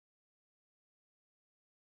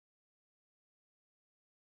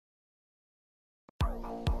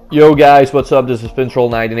Yo guys, what's up? This is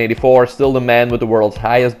Fintroll1984, still the man with the world's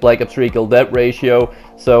highest Black Ops 3 kill death ratio.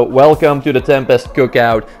 So welcome to the Tempest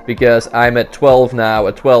cookout, because I'm at 12 now,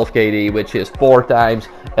 at 12 KD, which is 4 times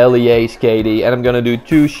LEA's KD. And I'm gonna do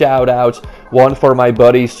 2 shoutouts, one for my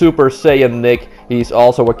buddy SuperSaiyanNick. He's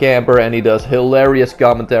also a camper and he does hilarious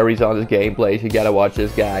commentaries on his gameplays. You gotta watch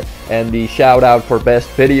this guy. And the shoutout for best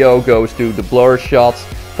video goes to the Blur Shots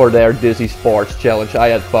for their Dizzy Sports challenge. I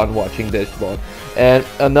had fun watching this one. And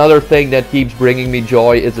another thing that keeps bringing me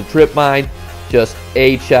joy is a trip mine. Just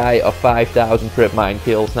 8 shy of 5,000 trip mine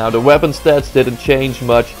kills. Now the weapon stats didn't change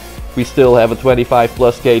much. We still have a 25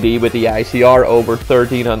 plus KD with the ICR over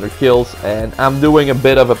 1300 kills. And I'm doing a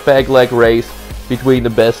bit of a peg leg race between the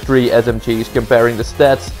best 3 SMGs, comparing the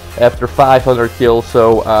stats after 500 kills.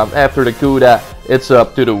 So after the CUDA, it's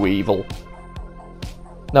up to the Weevil.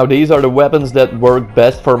 Now these are the weapons that work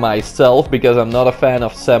best for myself, because I'm not a fan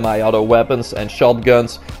of semi-auto weapons and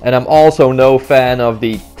shotguns, and I'm also no fan of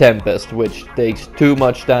the Tempest, which takes too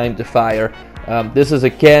much time to fire. This is a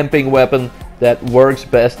camping weapon that works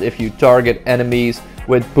best if you target enemies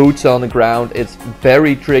with boots on the ground. It's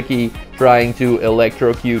very tricky trying to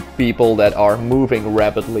electrocute people that are moving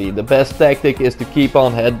rapidly. The best tactic is to keep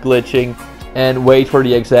on head glitching and wait for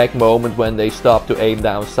the exact moment when they stop to aim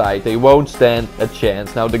down sight. They won't stand a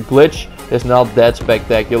chance. Now the glitch is not that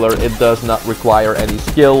spectacular. It does not require any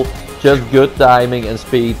skill, just good timing and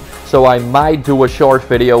speed. So I might do a short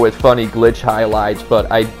video with funny glitch highlights,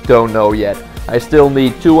 but I don't know yet. I still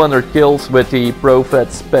need 200 kills with the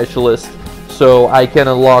Prophet Specialist, so I can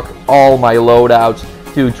unlock all my loadouts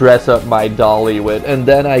to dress up my dolly with. And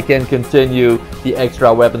then I can continue the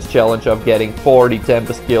extra weapons challenge of getting 40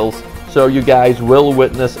 Tempest kills. So you guys will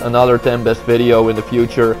witness another Tempest video in the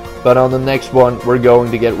future, but on the next one we're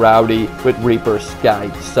going to get rowdy with Reaper's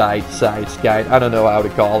Side, I don't know how to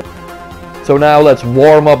call it. So now let's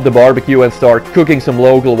warm up the barbecue and start cooking some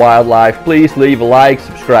local wildlife. Please leave a like,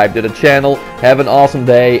 subscribe to the channel, have an awesome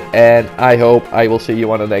day, and I hope I will see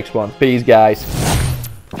you on the next one. Peace guys.